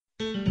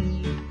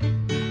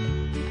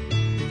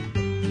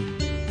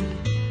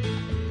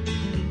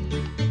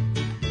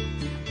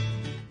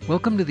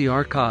Welcome to the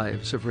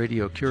archives of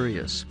Radio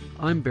Curious.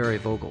 I'm Barry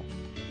Vogel.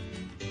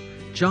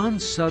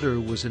 John Sutter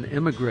was an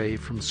émigré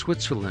from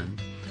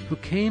Switzerland who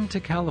came to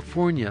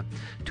California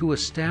to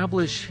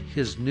establish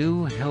his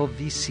new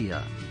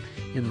Helvetia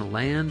in the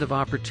land of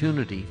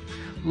opportunity,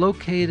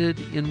 located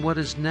in what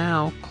is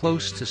now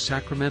close to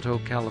Sacramento,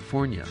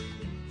 California.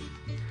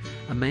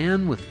 A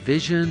man with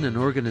vision and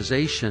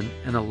organization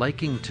and a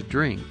liking to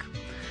drink,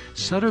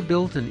 Sutter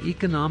built an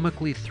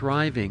economically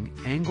thriving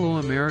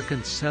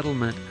Anglo-American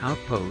settlement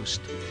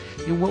outpost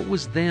in what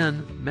was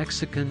then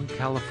Mexican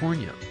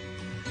California.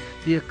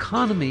 The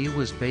economy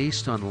was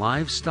based on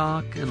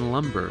livestock and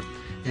lumber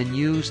and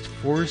used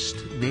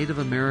forced Native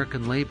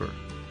American labor.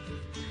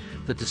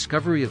 The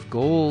discovery of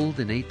gold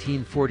in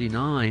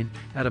 1849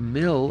 at a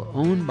mill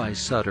owned by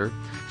Sutter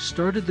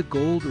started the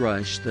gold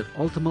rush that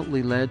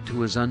ultimately led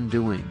to his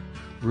undoing,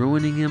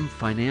 ruining him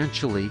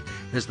financially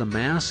as the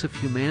mass of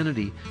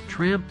humanity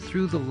tramped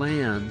through the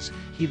lands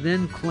he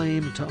then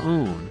claimed to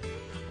own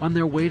on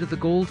their way to the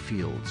gold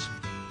fields.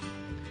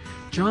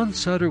 John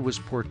Sutter was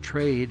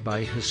portrayed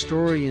by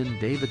historian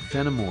David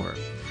Fenimore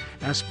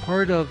as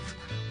part of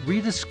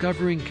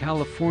Rediscovering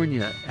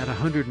California at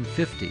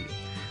 150,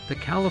 the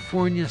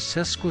California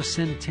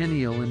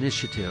Sesquicentennial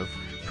Initiative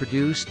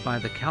produced by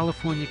the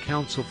California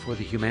Council for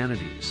the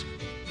Humanities.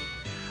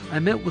 I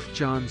met with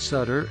John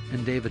Sutter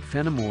and David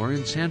Fenimore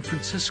in San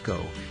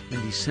Francisco in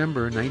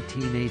December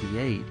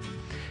 1988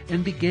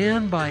 and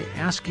began by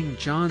asking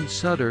John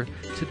Sutter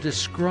to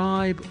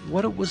describe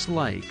what it was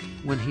like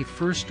when he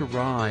first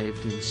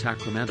arrived in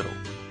Sacramento.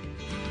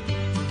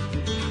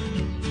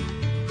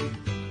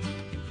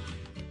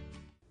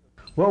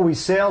 Well, we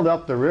sailed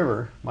up the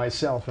river,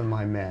 myself and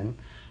my men,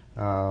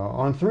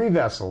 on 3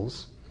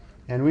 vessels,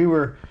 and we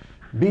were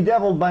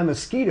bedeviled by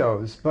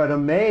mosquitoes, but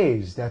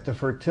amazed at the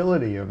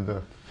fertility of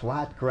the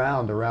flat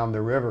ground around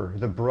the river,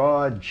 the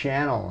broad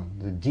channel,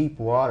 the deep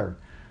water.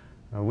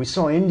 We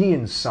saw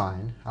Indian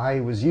sign.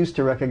 I was used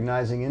to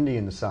recognizing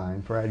Indian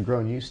sign, for I had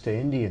grown used to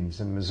Indians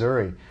in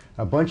Missouri.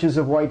 Bunches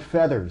of white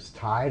feathers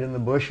tied in the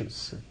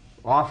bushes,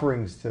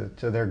 offerings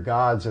to their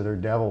gods or their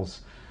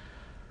devils.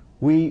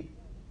 We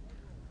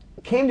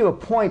came to a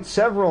point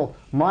several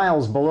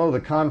miles below the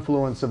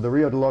confluence of the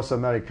Rio de los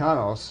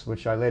Americanos,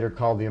 which I later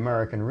called the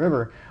American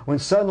River, when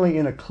suddenly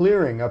in a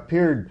clearing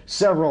appeared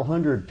several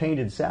hundred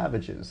painted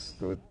savages.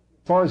 As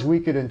far as we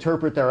could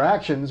interpret their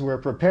actions, were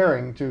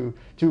preparing to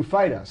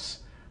fight us.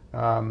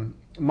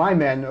 My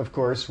men, of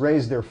course,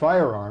 raised their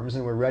firearms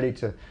and were ready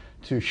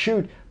to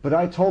shoot, but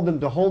I told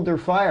them to hold their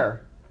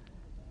fire.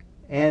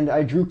 And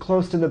I drew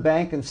close to the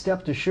bank and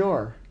stepped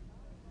ashore.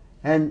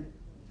 And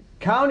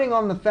counting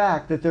on the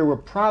fact that there were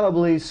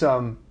probably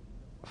some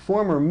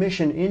former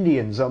mission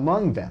Indians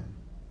among them,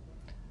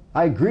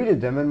 I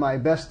greeted them in my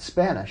best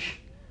Spanish,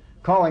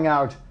 calling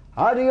out,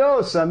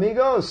 "Adios,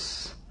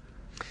 amigos!"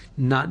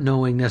 Not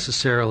knowing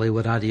necessarily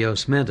what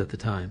adios meant at the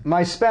time.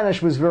 My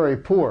Spanish was very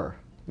poor,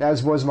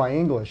 as was my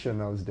English in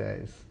those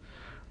days.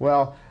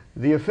 Well,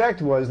 the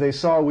effect was they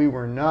saw we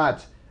were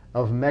not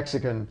of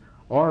Mexican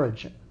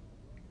origin.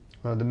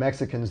 The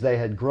Mexicans they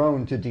had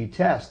grown to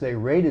detest. They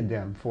raided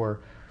them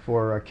for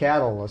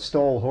cattle,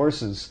 stole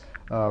horses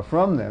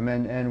from them,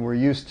 and were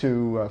used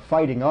to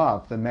fighting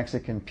off the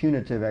Mexican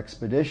punitive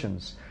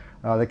expeditions.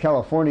 The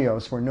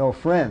Californios were no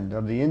friend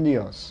of the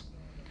Indios.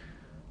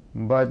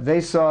 But they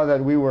saw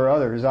that we were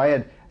others. I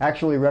had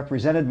actually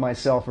represented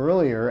myself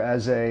earlier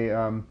as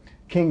a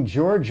King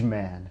George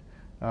man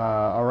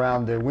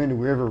around the Wind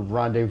River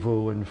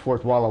Rendezvous in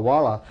Fort Walla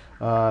Walla,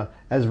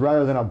 as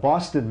rather than a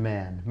Boston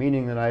man,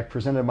 meaning that I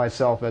presented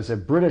myself as a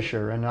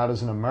Britisher and not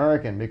as an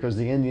American, because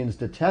the Indians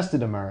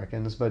detested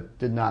Americans but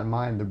did not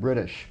mind the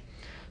British.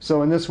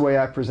 So in this way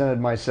I presented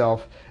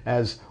myself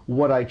as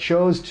what I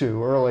chose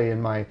to early in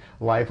my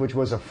life, which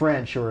was a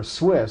French or a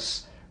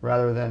Swiss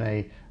rather than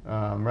a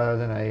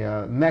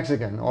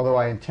Mexican, although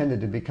I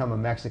intended to become a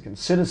Mexican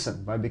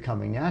citizen by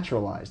becoming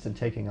naturalized and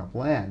taking up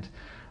land.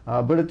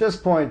 But at this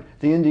point,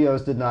 the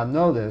Indios did not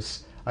know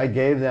this. I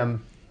gave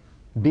them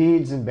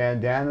beads and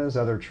bandanas,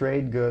 other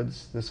trade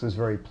goods. This was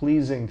very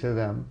pleasing to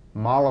them,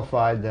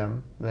 mollified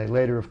them. They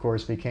later, of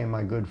course, became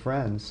my good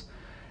friends.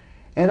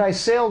 And I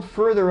sailed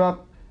further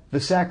up the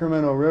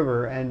Sacramento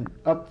River and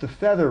up the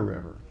Feather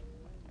River.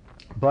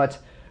 But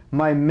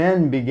my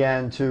men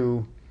began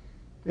to,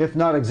 if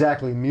not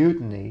exactly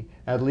mutiny,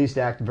 at least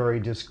act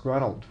very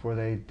disgruntled, for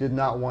they did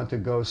not want to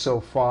go so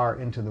far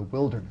into the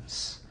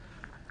wilderness.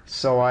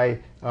 So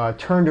I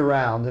turned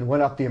around and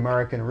went up the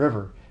American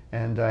River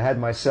and had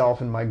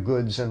myself and my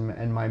goods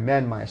and my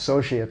men, my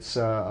associates,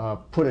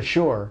 put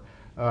ashore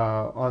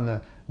on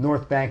the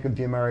north bank of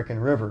the American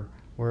River,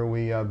 where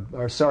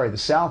the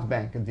south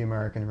bank of the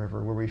American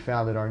River, where we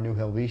founded our new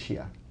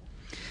Helvetia.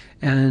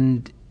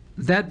 And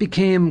that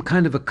became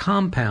kind of a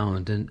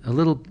compound and a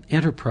little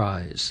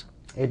enterprise.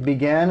 It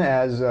began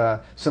as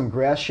some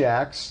grass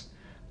shacks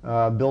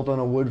built on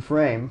a wood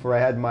frame, for I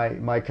had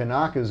my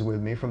Kanakas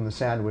with me from the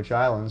Sandwich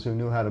Islands who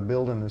knew how to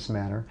build in this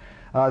manner.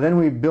 Then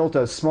we built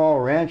a small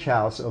ranch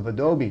house of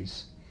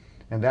adobes,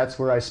 and that's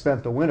where I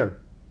spent the winter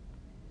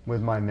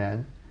with my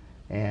men.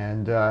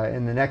 And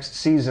in the next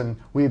season,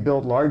 we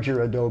built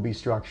larger adobe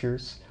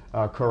structures,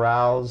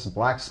 corrals,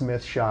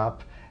 blacksmith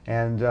shop,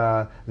 and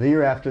the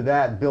year after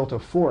that built a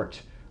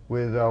fort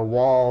with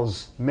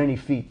walls many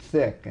feet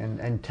thick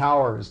and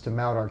towers to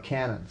mount our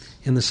cannons.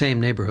 In the same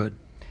neighborhood?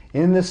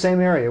 In the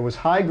same area. It was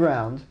high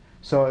ground,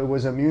 so it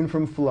was immune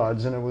from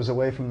floods, and it was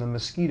away from the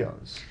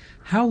mosquitoes.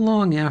 How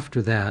long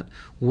after that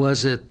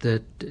was it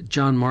that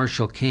John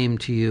Marshall came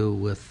to you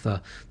with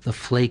the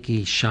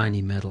flaky,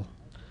 shiny metal?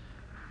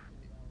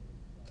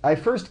 I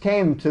first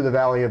came to the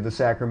Valley of the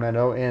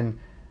Sacramento in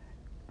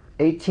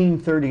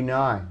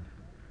 1839,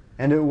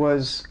 and it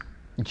was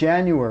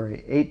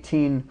January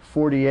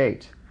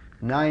 1848,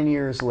 9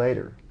 years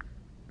later.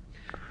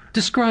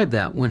 Describe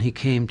that when he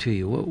came to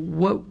you.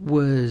 What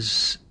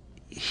was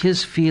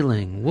his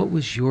feeling? What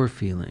was your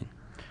feeling?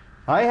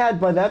 I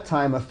had by that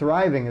time a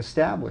thriving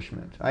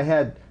establishment. I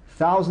had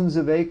thousands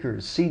of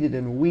acres seeded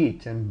in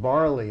wheat and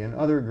barley and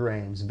other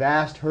grains,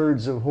 vast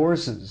herds of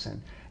horses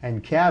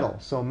and cattle,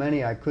 so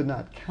many I could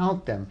not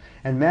count them,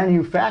 and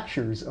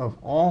manufactures of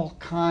all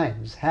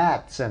kinds,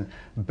 hats and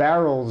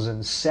barrels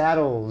and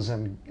saddles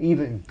and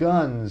even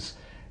guns.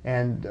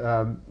 And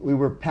we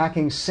were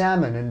packing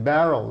salmon in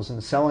barrels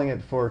and selling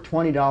it for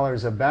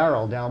 $20 a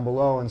barrel down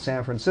below in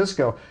San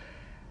Francisco.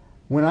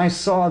 When I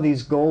saw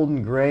these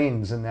golden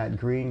grains in that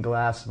green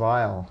glass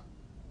vial,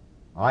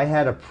 I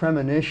had a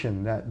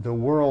premonition that the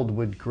world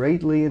would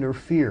greatly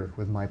interfere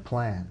with my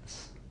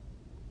plans.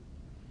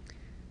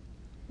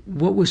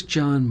 What was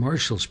John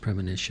Marshall's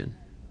premonition?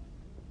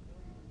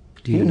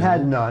 Do you know? He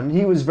had none.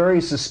 He was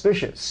very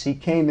suspicious. He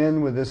came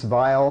in with this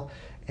vial,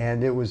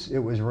 and it was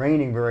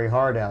raining very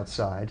hard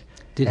outside.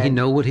 Did he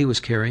know what he was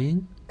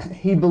carrying?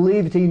 He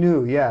believed he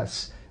knew,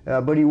 yes,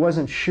 but he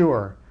wasn't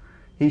sure.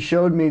 He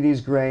showed me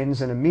these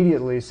grains and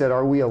immediately said,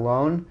 "Are we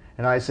alone?"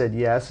 And I said,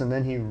 "Yes." And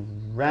then he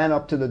ran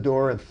up to the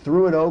door and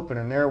threw it open,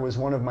 and there was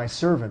one of my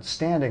servants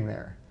standing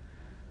there.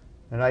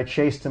 And I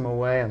chased him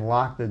away and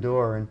locked the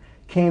door and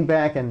came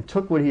back and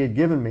took what he had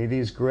given me,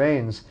 these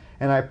grains,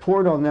 and I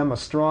poured on them a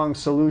strong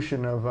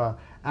solution of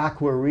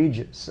aqua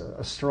regis,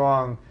 a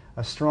strong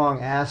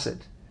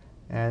acid.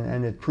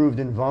 And it proved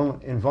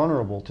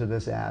invulnerable to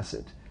this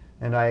acid.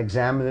 And I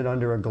examined it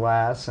under a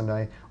glass, and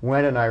I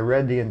went and I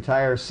read the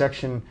entire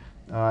section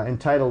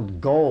entitled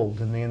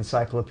Gold in the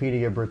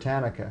Encyclopedia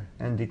Britannica,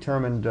 and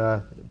determined,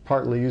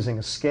 partly using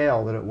a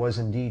scale, that it was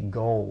indeed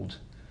gold.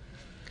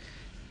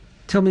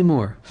 Tell me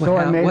more.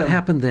 What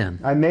happened then?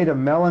 I made a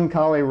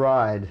melancholy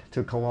ride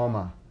to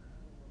Coloma,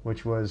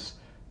 which was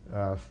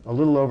a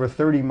little over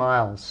 30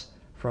 miles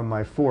from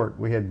my fort.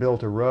 We had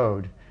built a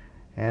road.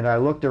 And I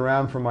looked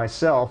around for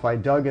myself. I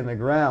dug in the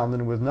ground,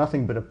 and with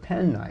nothing but a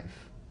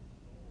penknife,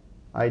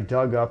 I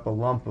dug up a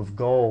lump of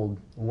gold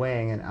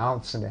weighing 1.5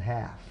 ounces.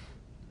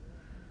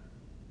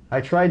 I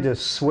tried to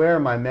swear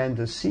my men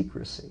to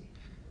secrecy.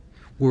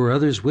 Were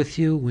others with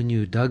you when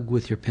you dug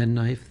with your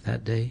penknife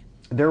that day?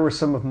 There were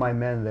some of my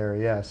men there,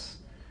 yes.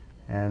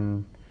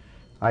 And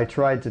I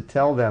tried to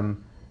tell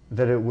them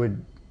that it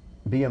would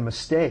be a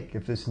mistake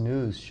if this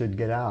news should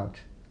get out.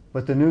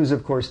 But the news,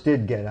 of course,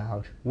 did get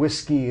out.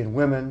 Whiskey and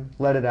women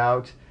let it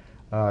out.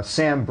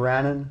 Sam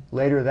Brannan,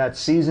 later that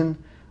season,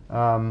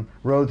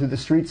 rode through the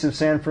streets of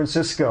San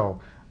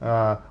Francisco,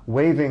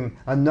 waving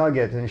a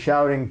nugget and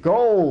shouting,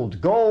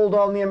 "Gold! Gold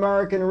on the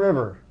American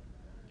River!"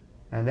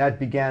 And that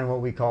began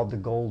what we called the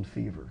gold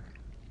fever.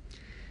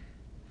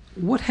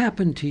 What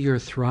happened to your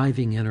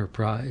thriving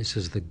enterprise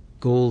as the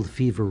gold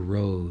fever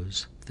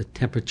rose, the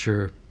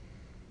temperature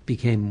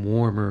became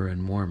warmer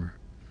and warmer?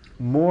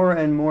 More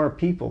and more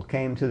people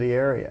came to the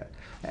area.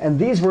 And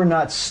these were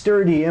not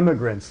sturdy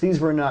immigrants. These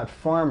were not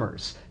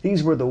farmers.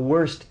 These were the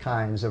worst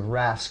kinds of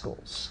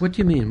rascals. What do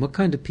you mean? What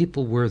kind of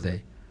people were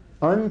they?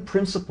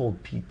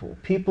 Unprincipled people,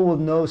 people with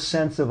no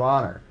sense of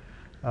honor,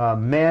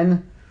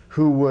 men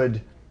who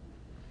would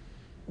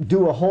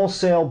do a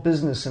wholesale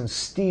business in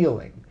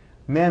stealing,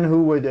 men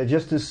who would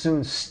just as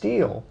soon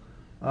steal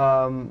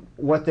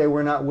what they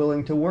were not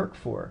willing to work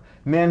for,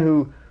 men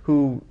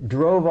who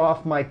drove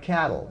off my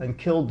cattle and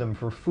killed them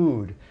for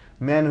food,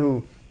 men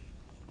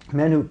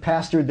who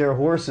pastured their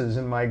horses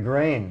in my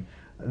grain.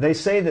 They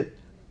say that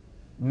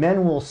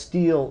men will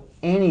steal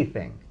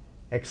anything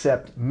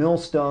except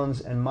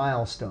millstones and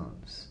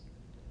milestones.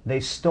 They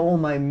stole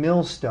my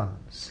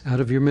millstones. Out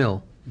of your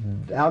mill?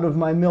 Out of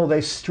my mill.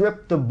 They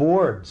stripped the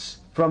boards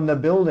from the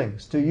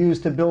buildings to use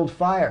to build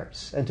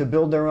fires and to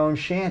build their own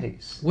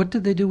shanties. What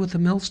did they do with the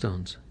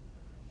millstones?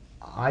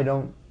 I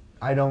don't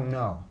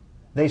know.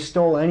 They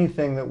stole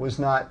anything that was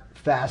not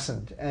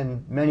fastened,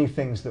 and many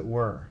things that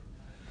were.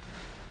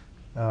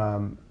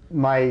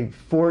 My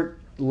fort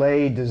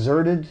lay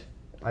deserted.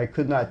 I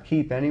could not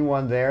keep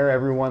anyone there.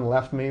 Everyone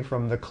left me,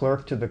 from the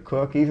clerk to the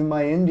cook. Even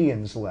my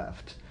Indians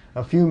left.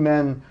 A few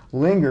men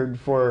lingered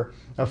for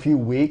a few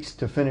weeks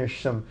to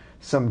finish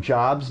some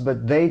jobs,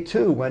 but they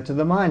too went to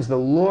the mines. The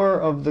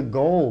lure of the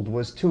gold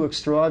was too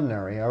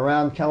extraordinary.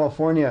 Around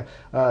California,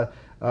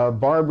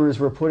 barbers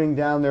were putting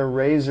down their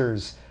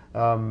razors.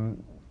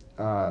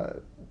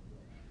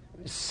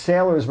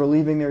 sailors were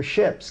leaving their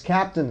ships.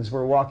 Captains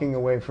were walking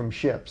away from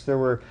ships. There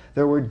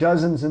were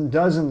dozens and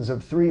dozens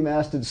of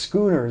three-masted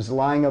schooners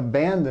lying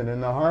abandoned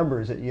in the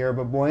harbors at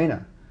Yerba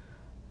Buena.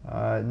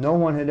 No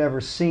one had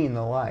ever seen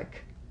the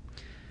like.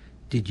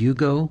 Did you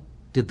go?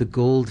 Did the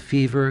gold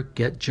fever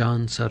get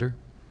John Sutter?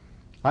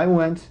 I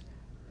went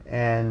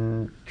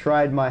and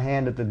tried my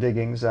hand at the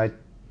diggings. I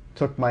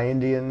took my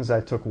Indians,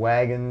 I took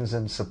wagons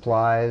and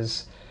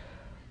supplies,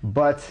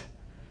 but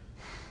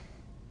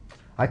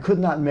I could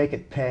not make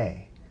it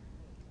pay.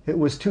 It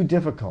was too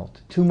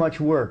difficult, too much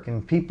work,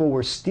 and people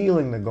were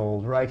stealing the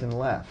gold right and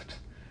left.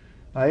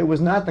 It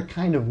was not the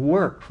kind of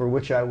work for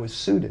which I was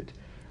suited.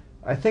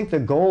 I think the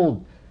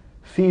gold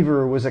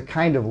fever was a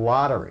kind of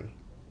lottery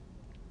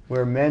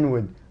where men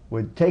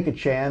would take a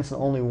chance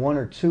and only 1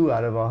 or 2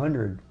 out of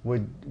 100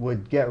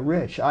 would get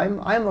rich. I'm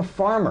a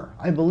farmer.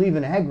 I believe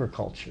in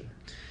agriculture.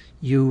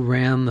 You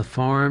ran the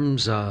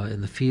farms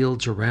in the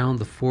fields around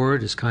the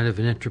fort as kind of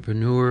an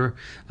entrepreneur,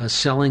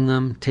 selling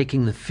them,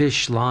 taking the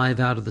fish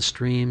live out of the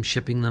stream,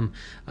 shipping them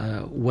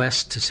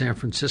west to San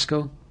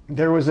Francisco?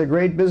 There was a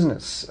great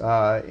business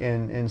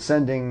in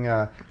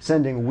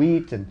sending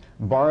wheat and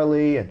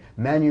barley and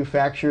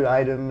manufactured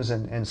items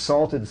and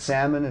salted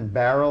salmon in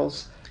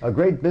barrels. A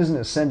great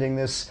business sending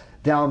this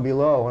down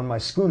below on my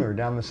schooner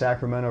down the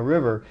Sacramento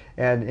River,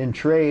 and in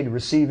trade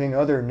receiving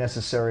other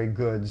necessary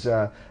goods,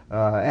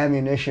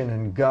 ammunition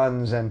and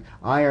guns and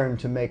iron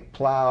to make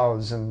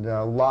plows and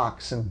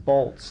locks and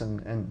bolts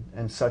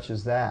and such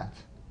as that.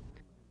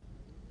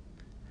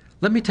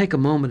 Let me take a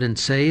moment and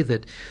say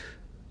that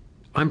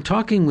I'm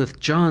talking with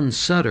John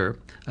Sutter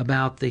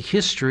about the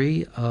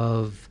history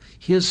of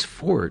his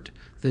fort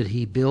that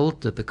he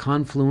built at the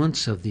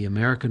confluence of the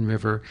American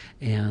River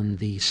and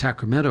the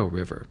Sacramento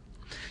River.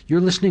 You're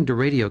listening to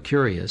Radio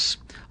Curious.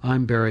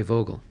 I'm Barry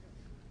Vogel.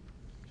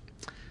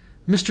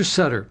 Mr.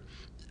 Sutter,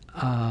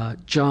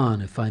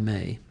 John, if I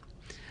may,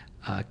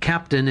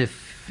 Captain,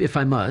 if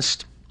I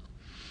must,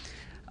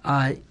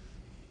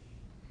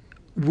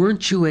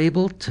 weren't you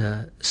able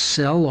to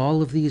sell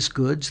all of these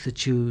goods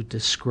that you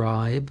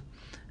describe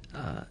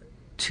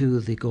to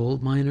the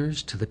gold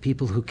miners, to the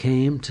people who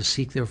came to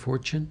seek their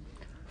fortune?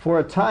 For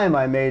a time,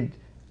 I made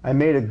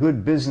a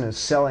good business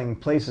selling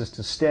places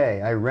to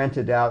stay. I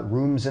rented out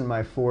rooms in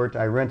my fort.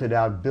 I rented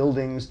out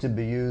buildings to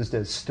be used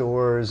as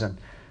stores and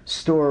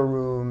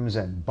storerooms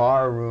and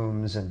bar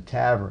rooms and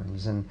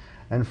taverns. And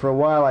for a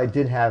while, I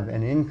did have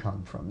an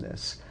income from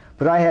this.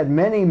 But I had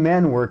many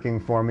men working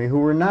for me who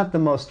were not the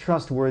most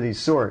trustworthy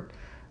sort.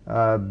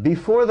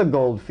 Before the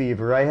gold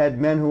fever, I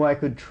had men who I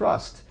could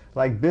trust,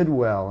 like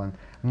Bidwell and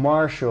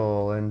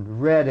Marshall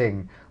and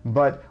Redding.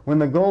 But when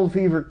the gold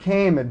fever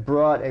came, it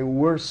brought a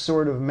worse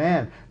sort of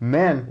men,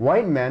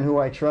 white men who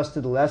I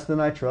trusted less than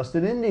I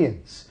trusted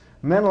Indians.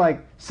 Men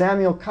like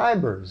Samuel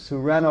Kybers, who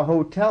ran a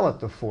hotel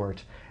at the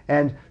fort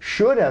and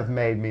should have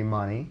made me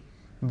money,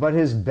 but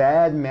his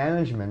bad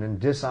management and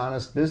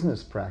dishonest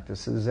business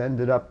practices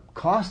ended up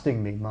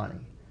costing me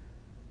money.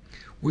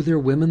 Were there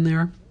women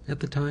there at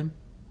the time?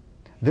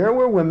 There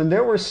were women.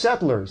 There were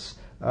settlers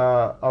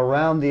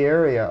around the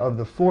area of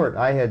the fort.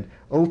 I had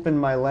opened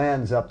my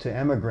lands up to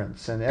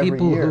immigrants, and every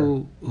year...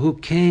 People who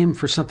came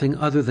for something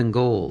other than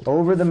gold.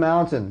 Over the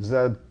mountains,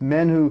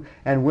 men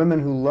and women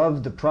who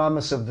loved the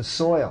promise of the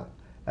soil,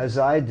 as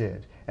I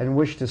did, and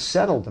wished to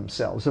settle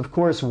themselves. Of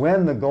course,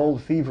 when the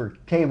gold fever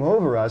came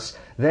over us,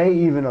 they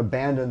even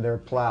abandoned their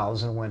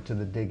plows and went to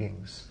the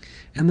diggings.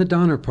 And the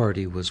Donner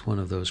Party was one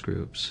of those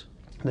groups.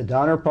 The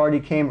Donner Party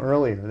came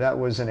earlier. That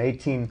was in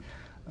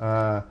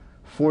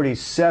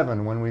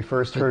 1847 when we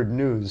first heard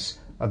news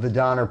of the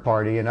Donner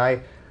Party, and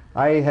I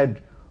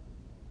had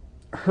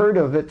heard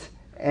of it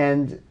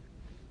and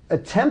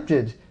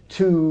attempted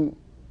to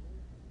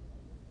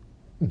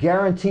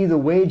guarantee the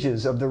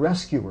wages of the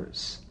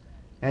rescuers.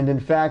 And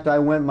in fact, I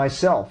went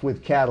myself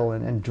with cattle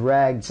and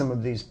dragged some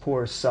of these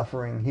poor,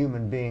 suffering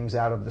human beings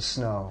out of the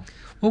snow.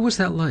 What was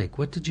that like?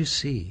 What did you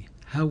see?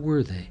 How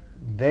were they?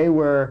 They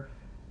were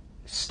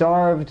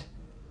starved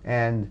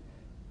and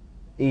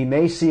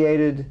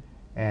emaciated,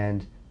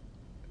 and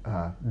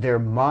their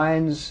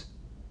minds,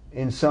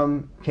 in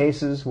some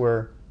cases,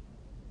 were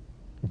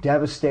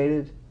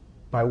devastated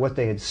by what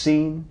they had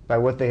seen, by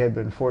what they had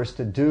been forced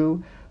to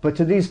do. But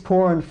to these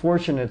poor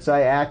unfortunates,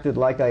 I acted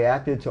like I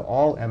acted to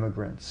all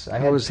immigrants. I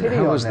had pity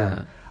on them.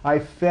 That? I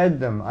fed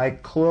them, I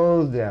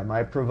clothed them,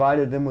 I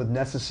provided them with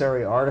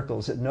necessary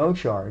articles at no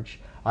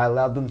charge. I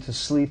allowed them to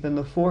sleep in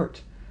the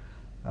fort.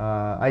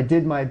 I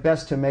did my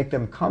best to make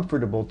them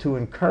comfortable, to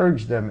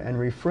encourage them and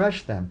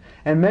refresh them.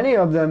 And many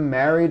of them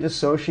married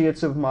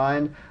associates of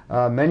mine.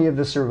 Many of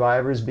the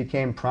survivors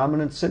became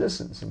prominent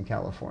citizens in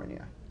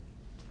California.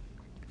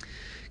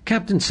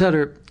 Captain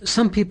Sutter,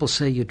 some people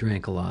say you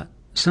drank a lot.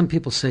 Some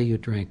people say you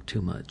drank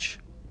too much.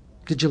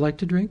 Did you like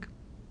to drink?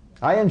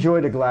 I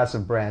enjoyed a glass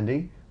of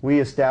brandy.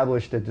 We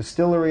established a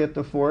distillery at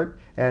the fort,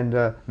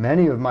 and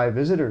many of my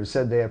visitors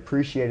said they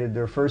appreciated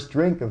their first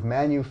drink of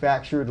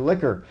manufactured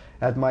liquor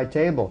at my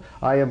table.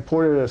 I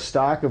imported a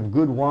stock of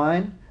good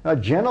wine A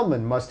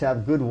gentleman must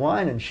have good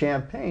wine and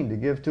champagne to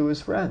give to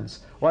his friends.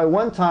 Why,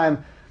 one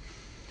time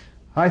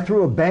I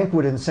threw a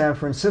banquet in San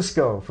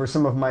Francisco for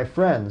some of my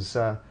friends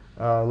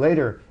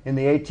later in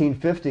the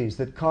 1850s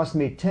that cost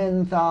me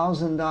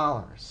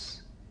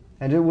 $10,000,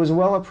 and it was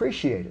well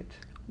appreciated.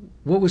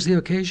 What was the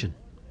occasion?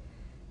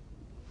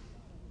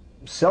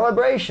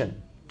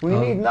 Celebration. We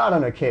need not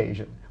an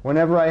occasion.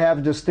 Whenever I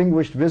have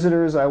distinguished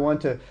visitors, I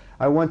want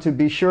to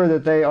be sure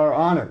that they are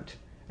honored,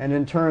 and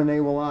in turn they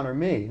will honor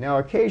me. Now,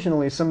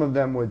 occasionally some of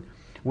them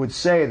would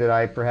say that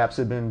I perhaps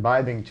had been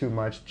imbibing too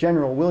much.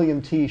 General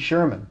William T.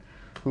 Sherman,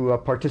 who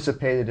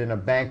participated in a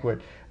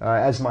banquet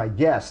as my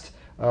guest,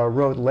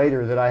 wrote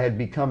later that I had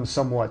become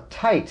somewhat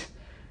tight.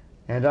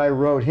 And I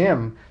wrote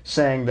him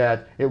saying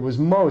that it was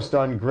most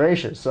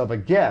ungracious of a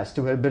guest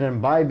who had been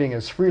imbibing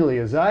as freely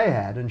as I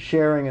had and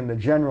sharing in the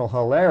general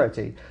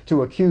hilarity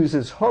to accuse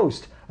his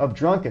host of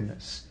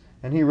drunkenness.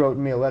 And he wrote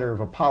me a letter of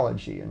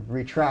apology and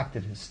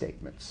retracted his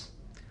statements.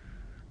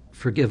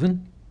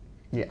 Forgiven?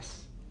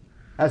 Yes,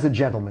 as a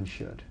gentleman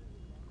should.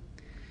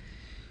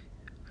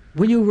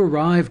 When you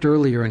arrived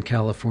earlier in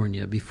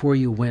California, before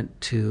you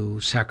went to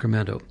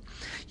Sacramento,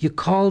 you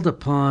called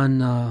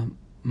upon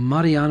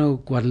Mariano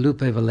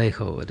Guadalupe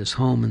Vallejo at his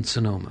home in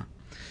Sonoma.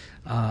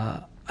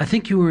 I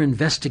think you were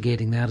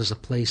investigating that as a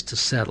place to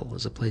settle,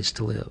 as a place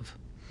to live,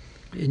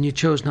 and you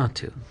chose not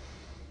to.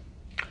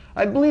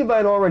 I believe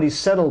I'd already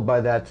settled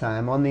by that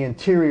time on the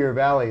interior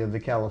valley of the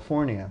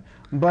California,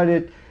 but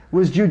it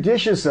was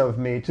judicious of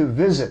me to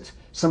visit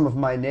some of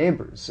my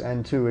neighbors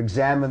and to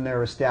examine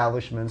their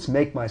establishments,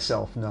 make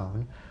myself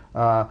known.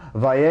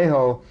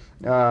 Vallejo,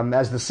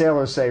 as the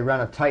sailors say,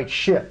 ran a tight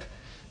ship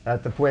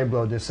at the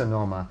Pueblo de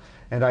Sonoma,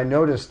 and I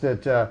noticed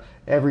that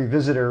every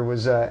visitor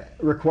was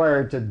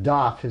required to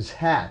doff his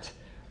hat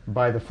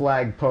by the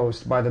flag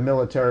post, by the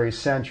military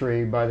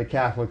sentry, by the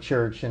Catholic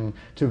Church, and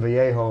to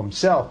Vallejo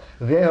himself.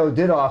 Vallejo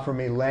did offer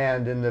me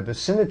land in the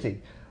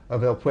vicinity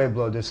of El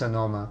Pueblo de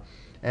Sonoma,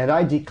 and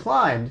I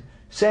declined,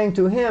 saying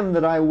to him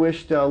that I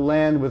wished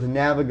land with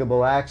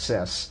navigable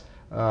access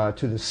to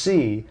the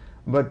sea,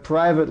 but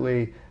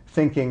privately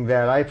thinking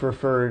that I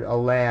preferred a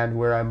land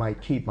where I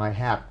might keep my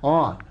hat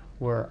on,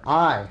 where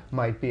I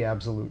might be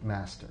absolute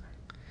master.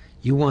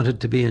 You wanted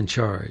to be in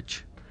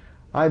charge.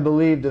 I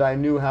believed that I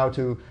knew how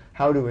to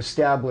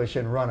establish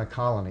and run a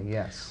colony,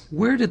 yes.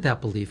 Where did that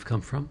belief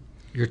come from?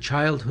 Your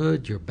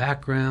childhood, your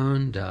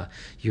background,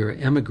 your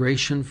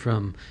emigration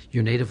from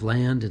your native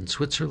land in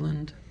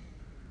Switzerland?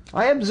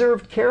 I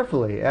observed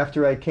carefully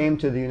after I came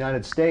to the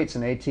United States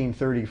in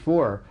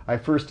 1834. I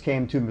first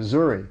came to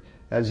Missouri,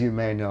 as you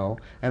may know,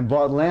 and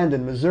bought land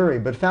in Missouri,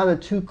 but found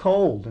it too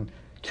cold and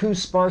too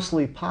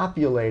sparsely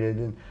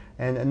populated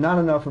and not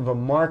enough of a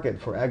market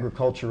for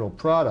agricultural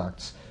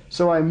products.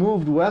 So I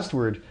moved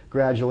westward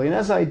gradually, and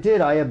as I did,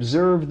 I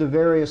observed the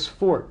various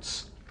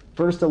forts,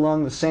 first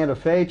along the Santa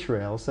Fe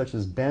Trail, such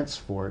as Bent's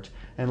Fort,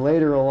 and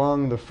later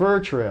along the Fur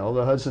Trail,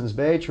 the Hudson's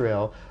Bay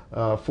Trail,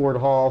 Fort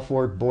Hall,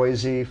 Fort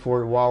Boise,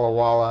 Fort Walla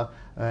Walla,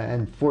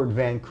 and Fort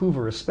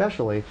Vancouver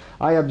especially.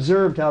 I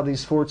observed how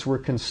these forts were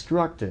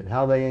constructed,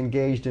 how they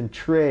engaged in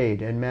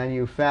trade and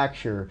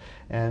manufacture,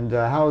 and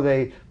how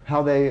they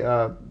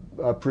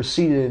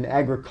proceeded in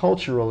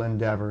agricultural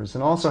endeavors,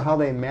 and also how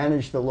they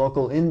managed the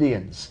local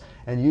Indians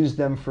and used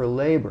them for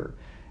labor.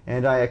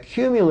 And I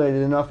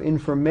accumulated enough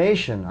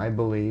information, I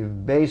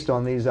believe, based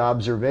on these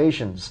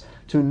observations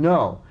to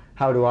know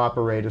how to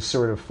operate a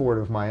sort of fort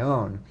of my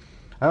own.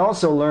 I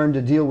also learned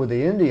to deal with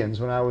the Indians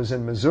when I was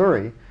in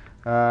Missouri.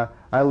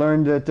 I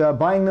learned that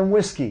buying them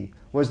whiskey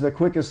was the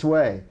quickest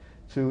way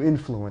to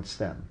influence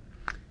them.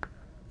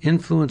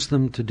 Influence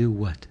them to do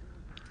what?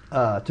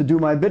 To do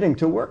my bidding,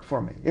 to work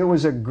for me. It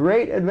was a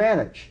great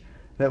advantage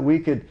that we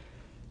could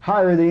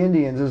hire the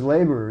Indians as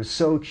laborers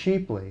so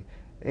cheaply.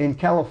 In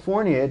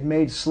California, it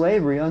made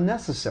slavery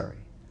unnecessary.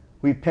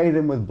 We paid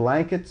them with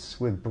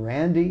blankets, with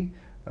brandy,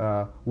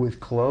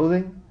 with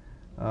clothing.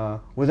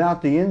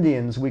 Without the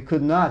Indians, we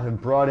could not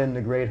have brought in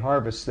the great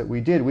harvests that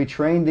we did. We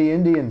trained the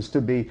Indians to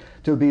be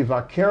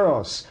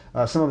vaqueros.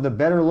 Some of the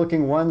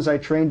better-looking ones I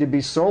trained to be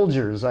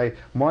soldiers. I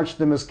marched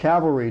them as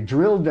cavalry,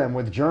 drilled them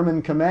with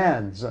German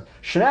commands,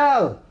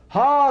 Schnell,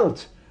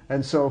 halt,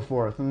 and so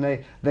forth. And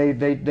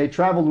they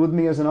traveled with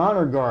me as an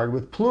honor guard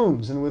with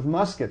plumes and with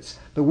muskets.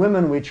 The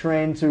women we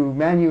trained to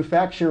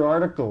manufacture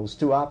articles,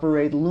 to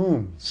operate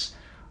looms.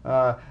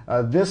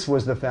 This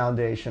was the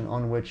foundation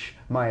on which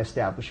my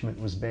establishment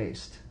was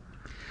based.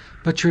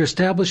 But your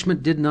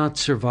establishment did not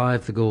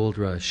survive the gold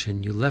rush,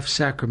 and you left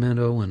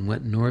Sacramento and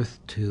went north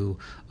to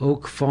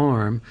Oak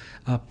Farm,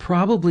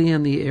 probably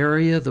in the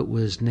area that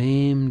was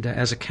named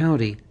as a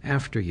county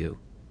after you.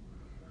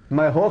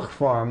 My Hoch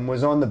Farm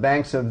was on the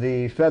banks of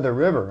the Feather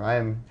River. I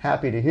am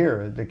happy to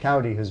hear the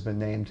county has been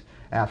named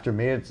after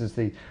me. It's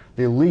the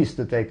least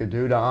that they could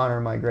do to honor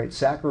my great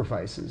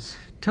sacrifices.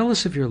 Tell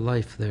us of your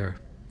life there.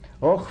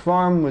 Oak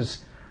Farm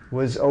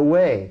was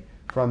away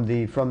from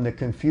the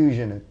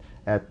confusion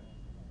at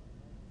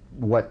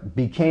what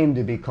became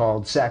to be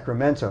called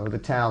Sacramento, the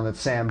town that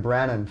Sam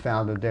Brannan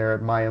founded there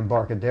at my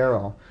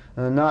Embarcadero,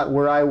 and not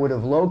where I would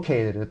have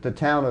located it, the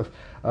town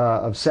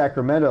of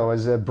Sacramento,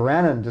 as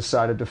Brannan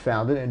decided to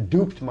found it and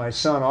duped my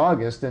son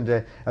August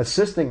into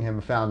assisting him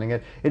founding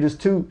it.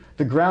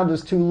 The ground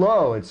is too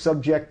low. It's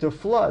subject to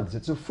floods.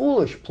 It's a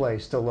foolish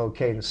place to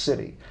locate a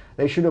city.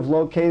 They should have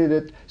located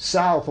it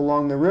south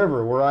along the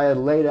river where I had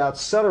laid out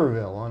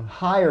Sutterville on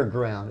higher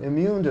ground,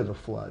 immune to the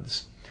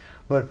floods.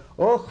 But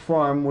Oak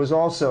Farm was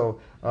also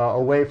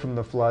away from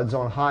the floods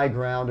on high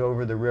ground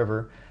over the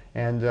river,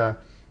 and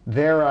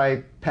there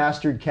I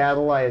pastured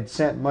cattle. I had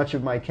sent much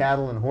of my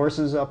cattle and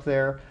horses up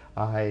there.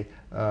 I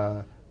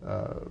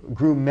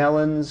grew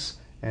melons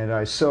and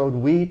I sowed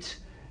wheat.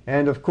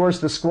 And of course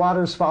the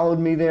squatters followed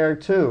me there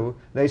too.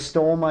 They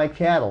stole my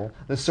cattle,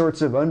 the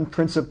sorts of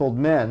unprincipled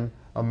men,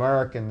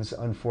 Americans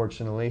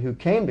unfortunately, who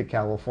came to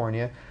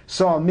California,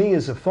 saw me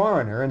as a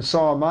foreigner and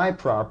saw my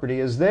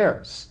property as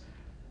theirs.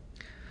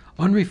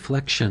 On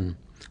reflection,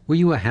 were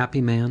you a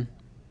happy man?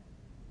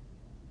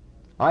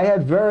 I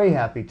had very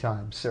happy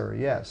times, sir,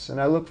 yes,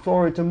 and I look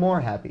forward to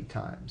more happy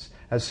times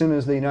as soon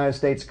as the United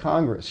States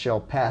Congress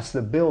shall pass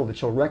the bill that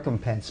shall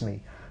recompense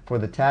me for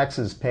the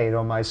taxes paid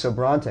on my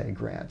Sobrante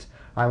grant.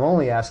 I'm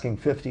only asking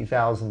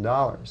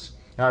 $50,000.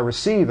 I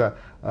receive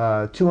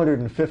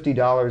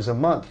 $250 a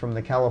month from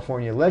the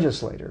California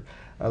legislator,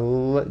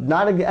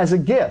 not as a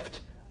gift,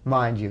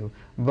 mind you,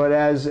 but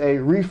as a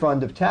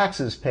refund of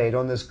taxes paid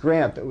on this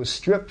grant that was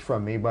stripped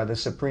from me by the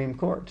Supreme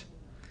Court.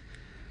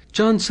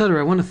 John Sutter,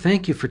 I want to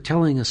thank you for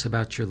telling us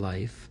about your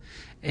life,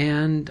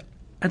 and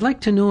I'd like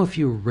to know if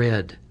you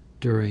read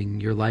during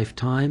your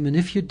lifetime, and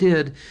if you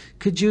did,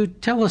 could you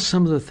tell us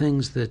some of the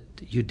things that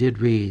you did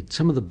read,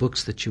 some of the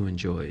books that you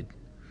enjoyed?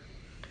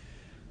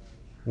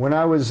 When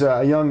I was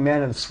a young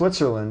man in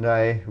Switzerland,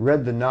 I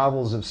read the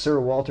novels of Sir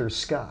Walter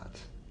Scott,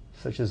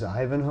 such as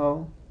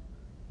Ivanhoe.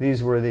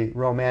 These were the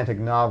romantic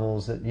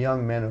novels that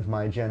young men of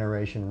my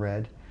generation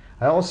read.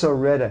 I also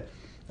read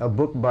a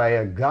book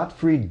by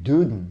Gottfried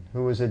Duden,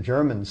 who was a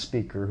German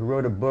speaker, who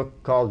wrote a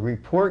book called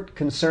Report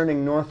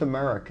Concerning North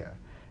America.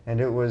 And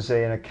it was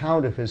an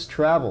account of his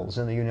travels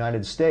in the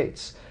United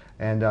States.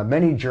 And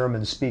many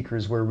German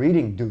speakers were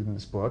reading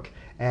Duden's book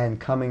and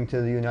coming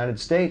to the United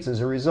States as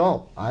a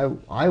result.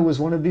 I was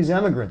one of these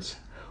emigrants.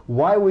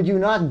 Why would you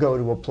not go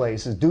to a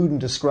place, as Duden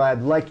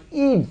described, like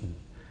Eden,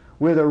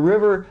 with a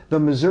river, the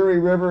Missouri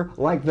River,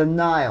 like the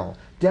Nile,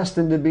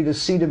 destined to be the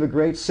seat of a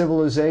great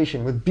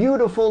civilization, with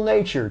beautiful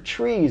nature,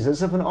 trees,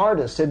 as if an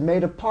artist had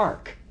made a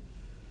park?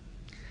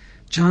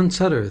 John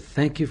Sutter,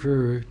 thank you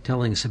for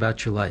telling us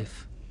about your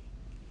life.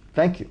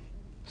 Thank you,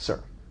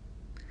 sir.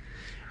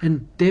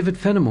 And David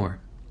Fenimore.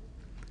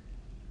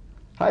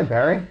 Hi,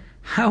 Barry.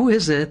 How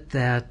is it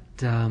that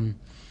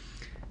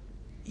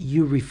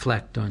you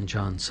reflect on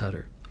John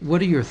Sutter?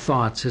 What are your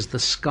thoughts as the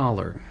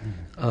scholar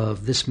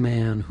of this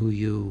man who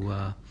you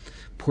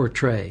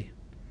portray?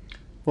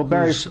 Well,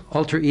 Barry, whose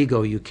alter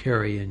ego you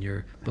carry in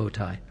your bow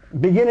tie?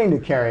 Beginning to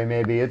carry,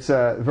 maybe. It's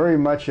very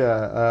much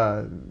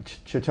a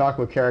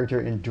Chautauqua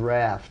character in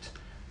draft.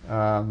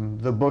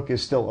 The book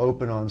is still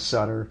open on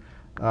Sutter,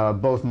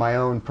 both my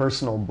own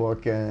personal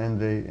book and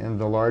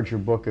the larger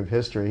book of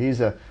history.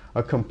 He's a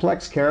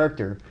complex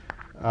character,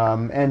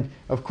 and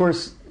of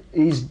course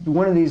he's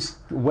one of these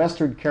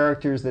Western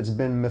characters that's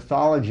been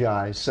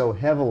mythologized so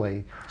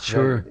heavily.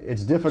 Sure. That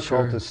it's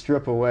difficult to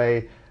strip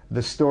away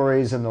the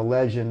stories and the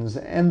legends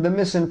and the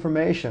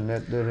misinformation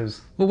that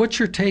is... Well, what's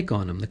your take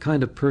on him, the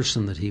kind of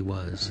person that he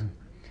was?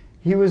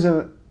 He was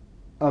a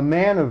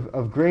man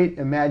of great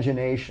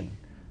imagination,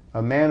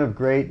 a man of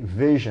great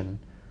vision,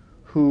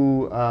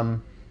 who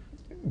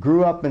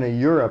grew up in a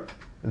Europe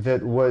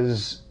that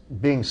was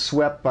being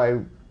swept by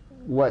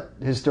what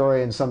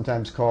historians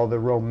sometimes call the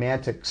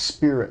romantic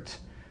spirit,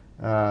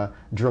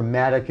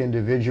 dramatic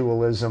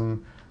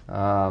individualism,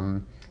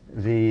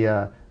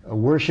 the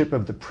worship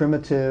of the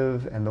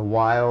primitive and the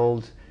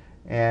wild.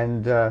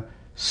 And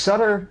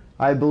Sutter,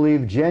 I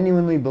believe,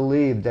 genuinely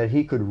believed that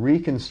he could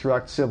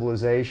reconstruct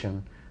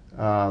civilization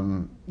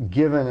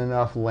given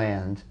enough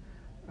land,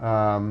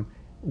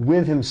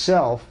 with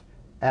himself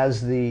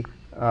as the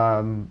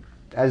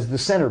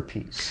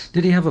centerpiece.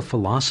 Did he have a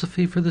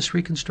philosophy for this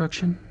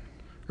reconstruction?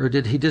 Or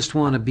did he just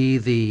want to be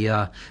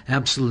the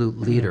absolute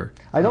leader?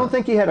 I don't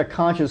think he had a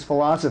conscious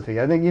philosophy.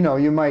 I think,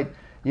 you might,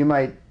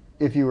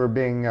 if you were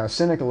being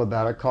cynical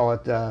about it, call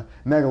it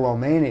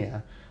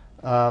megalomania.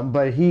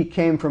 But he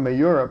came from a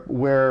Europe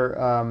where,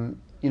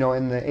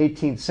 in the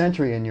 18th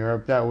century in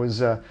Europe, that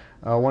was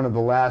one of the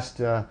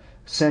last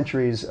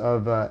centuries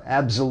of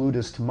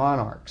absolutist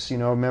monarchs.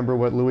 Remember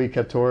what Louis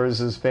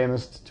XIV is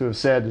famous to have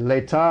said,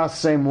 "L'État,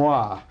 c'est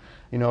moi."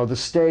 The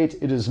state,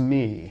 it is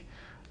me.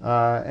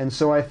 And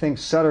so I think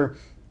Sutter,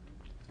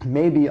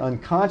 maybe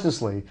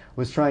unconsciously,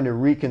 was trying to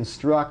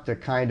reconstruct a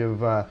kind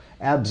of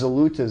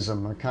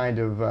absolutism, a kind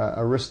of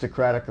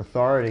aristocratic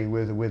authority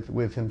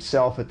with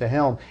himself at the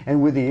helm.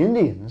 And with the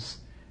Indians,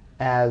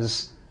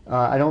 as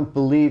I don't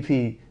believe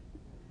he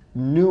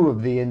knew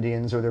of the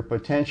Indians or their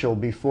potential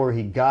before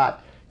he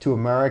got to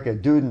America.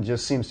 Duden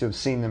just seems to have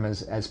seen them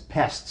as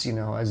pests,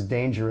 as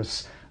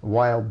dangerous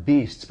wild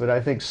beasts. But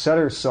I think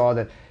Sutter saw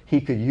that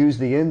he could use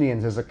the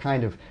Indians as a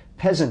kind of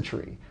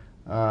peasantry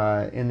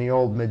in the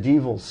old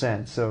medieval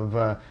sense of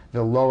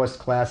the lowest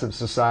class of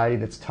society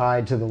that's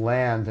tied to the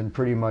land and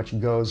pretty much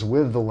goes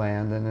with the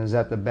land and is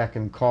at the beck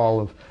and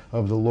call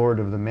of the lord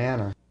of the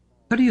manor.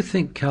 How do you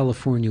think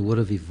California would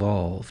have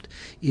evolved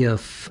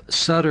if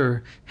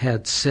Sutter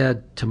had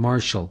said to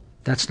Marshall,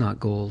 "That's not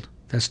gold,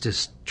 that's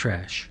just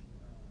trash"?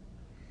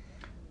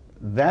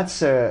 That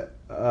sort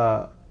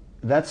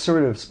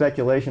of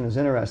speculation is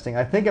interesting.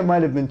 I think it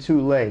might have been too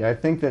late. I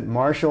think that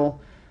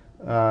Marshall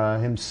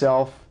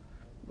himself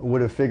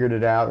would have figured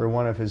it out, or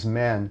one of his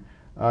men.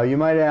 You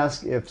might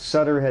ask, if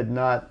Sutter had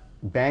not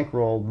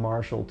bankrolled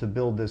Marshall to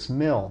build this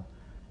mill,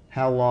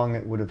 how long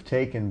it would have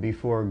taken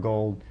before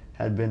gold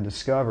had been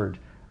discovered.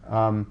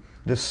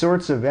 The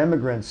sorts of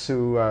immigrants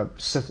who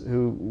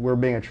were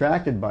being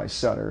attracted by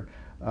Sutter,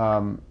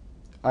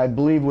 I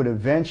believe, would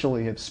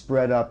eventually have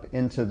spread up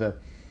into the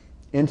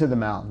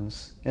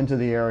mountains, into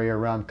the area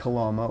around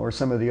Coloma or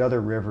some of the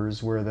other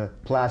rivers where the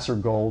placer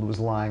gold was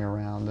lying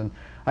around. And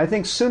I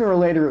think sooner or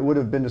later it would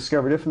have been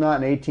discovered, if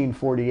not in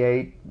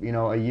 1848,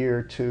 a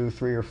year, 2,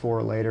 3, or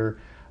 4 later.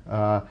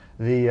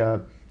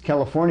 The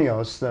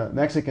Californios, the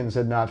Mexicans,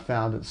 had not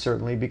found it,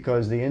 certainly,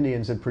 because the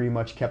Indians had pretty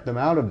much kept them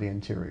out of the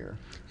interior.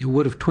 It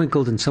would have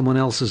twinkled in someone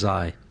else's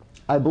eye.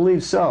 I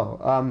believe so.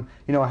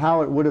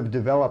 How it would have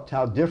developed,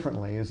 how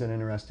differently, is an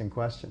interesting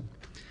question.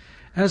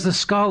 As the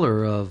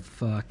scholar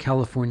of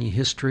California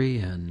history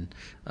and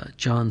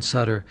John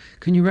Sutter,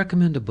 can you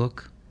recommend a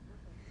book?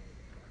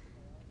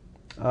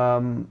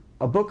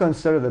 A book on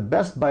Sutter, the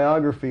best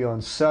biography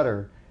on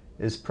Sutter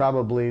is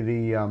probably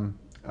the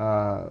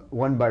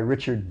one by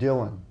Richard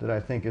Dillon that I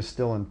think is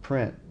still in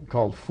print,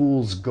 called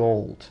Fool's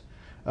Gold.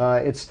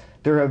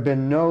 There have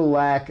been no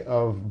lack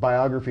of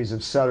biographies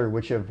of Sutter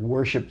which have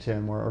worshipped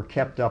him or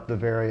kept up the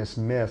various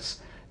myths.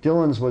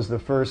 Dillon's was the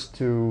first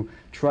to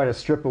try to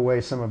strip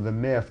away some of the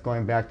myth,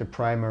 going back to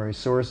primary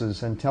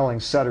sources and telling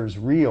Sutter's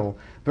real,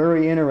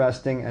 very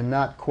interesting and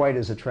not quite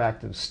as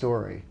attractive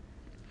story.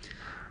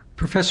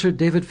 Professor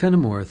David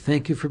Fenimore,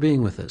 thank you for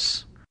being with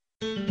us.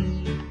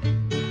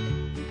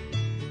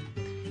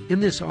 In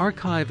this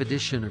archive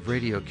edition of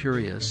Radio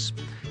Curious,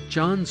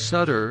 John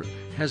Sutter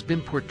has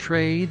been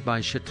portrayed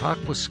by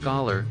Chautauqua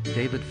scholar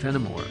David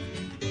Fenimore.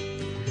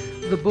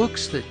 The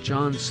books that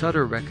John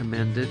Sutter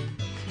recommended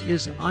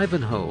is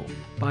Ivanhoe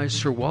by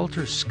Sir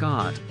Walter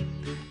Scott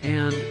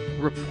and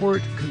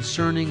Report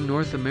Concerning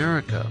North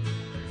America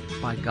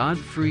by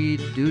Gottfried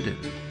Duden.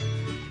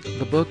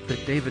 The book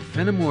that David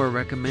Fenimore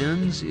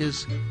recommends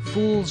is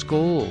Fool's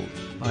Gold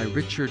by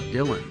Richard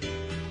Dillon.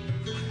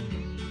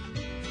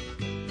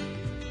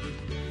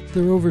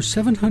 There are over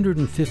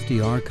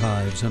 750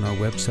 archives on our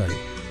website,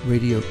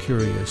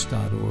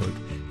 radiocurious.org,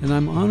 and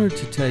I'm honored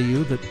to tell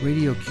you that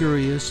Radio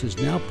Curious is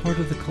now part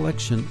of the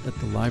collection at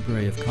the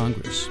Library of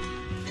Congress.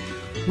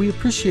 We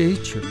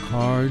appreciate your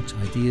cards,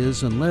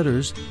 ideas, and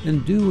letters,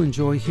 and do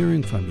enjoy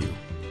hearing from you.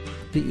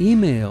 The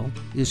email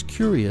is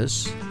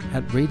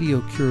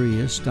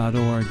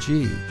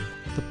curious@radiocurious.org.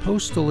 The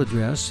postal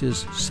address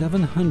is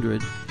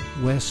 700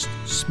 West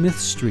Smith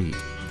Street,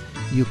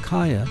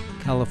 Ukiah,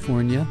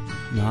 California,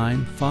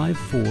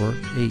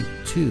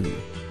 95482.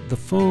 The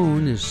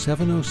phone is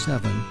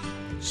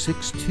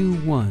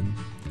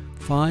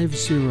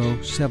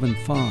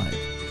 707-621-5075.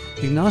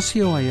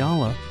 Ignacio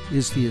Ayala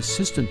is the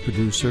assistant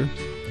producer.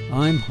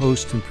 I'm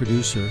host and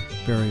producer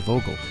Barry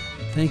Vogel.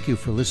 Thank you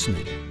for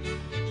listening.